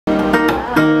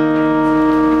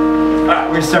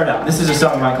we start out. This is a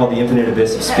song of mine called The Infinite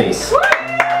Abyss of Space.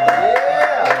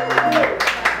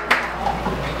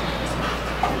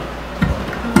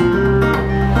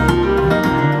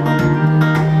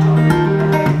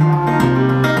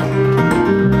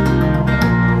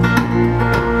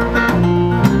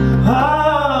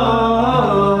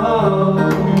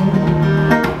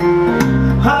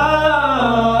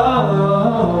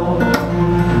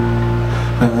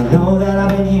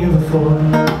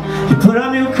 You put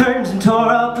up new curtains and tore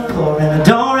up the floor, and I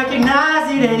don't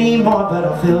recognize it anymore, but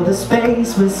I'll fill the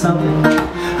space with something.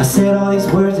 I said all these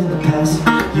words in the past.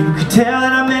 You could tell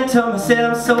that I meant them. I said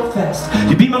them so fast.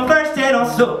 You beat my first head on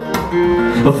soap.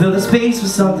 I'll fill the space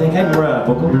with something. Hang right,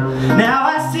 vocal. Now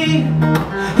I see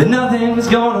that nothing was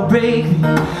gonna break me.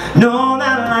 No,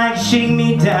 not like shake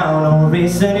me down or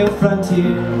race a new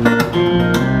frontier.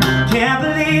 Can't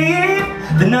believe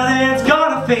that nothing's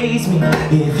gonna faze me.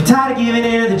 If you're tired of giving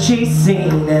in to the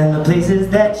chasing and the places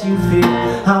that you fear,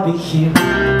 I'll be here.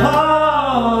 Oh,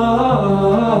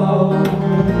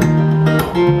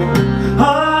 oh,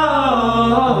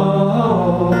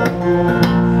 oh,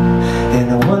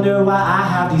 and I wonder why I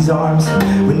have these arms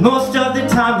when most of the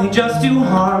time they just do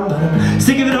harm. But I'm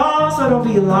sick of it all, so don't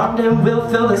be alarmed, and we'll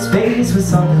fill the space with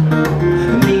something.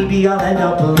 Maybe I'll end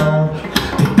up alone.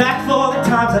 Back for the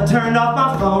times I turned off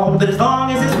my phone, but as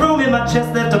long as there's room in my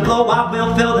chest left to blow, I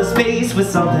will fill the space with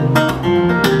something.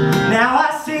 Now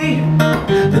I see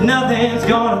that nothing's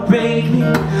gonna break me.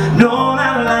 No,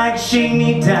 not like shake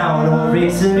me down or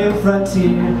race a new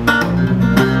frontier.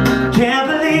 Can't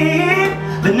believe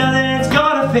that nothing's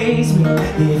gonna faze me.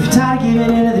 If you're tired of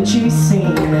giving in to the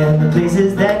chasing and the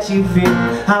places that you fear,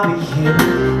 I'll be here.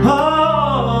 Oh,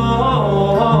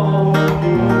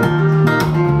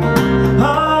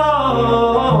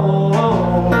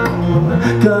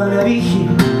 gonna be here.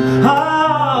 Oh,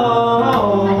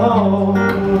 oh,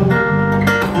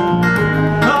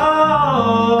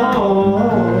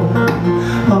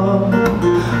 oh,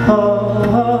 oh,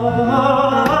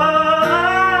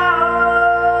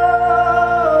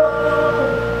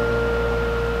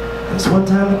 There's one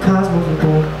time the cosmos were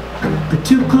born, but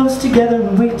too close together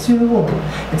and way too warm,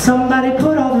 and somebody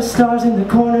put all the stars in the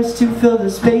corners to fill the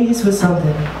space with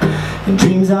something. In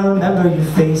dreams I remember your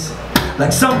face,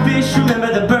 like some fish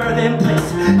remember the birthing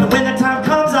place. And when the time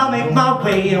comes I'll make my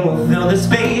way, and we'll fill the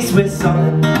space with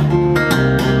something.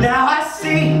 Now I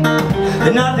see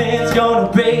that nothing's gonna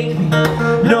break me.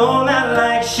 No, not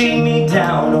like shake me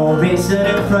down or race a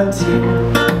new frontier.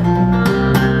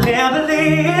 Can't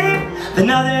believe that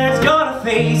nothing's gonna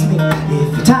faze me.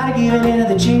 If you're tired of giving in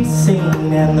to the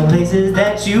chasing and the places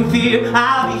that you fear,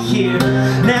 I'll be here.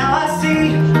 Now I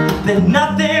see that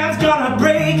nothing's gonna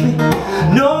break me.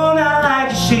 No, not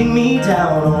like shake me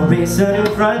down or race a new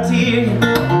frontier.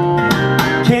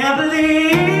 Can't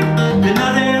believe that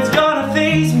nothing's gonna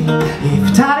faze me. If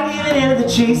you're tired of giving in to the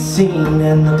chasing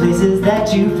and the places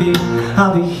that you fear,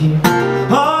 I'll be here.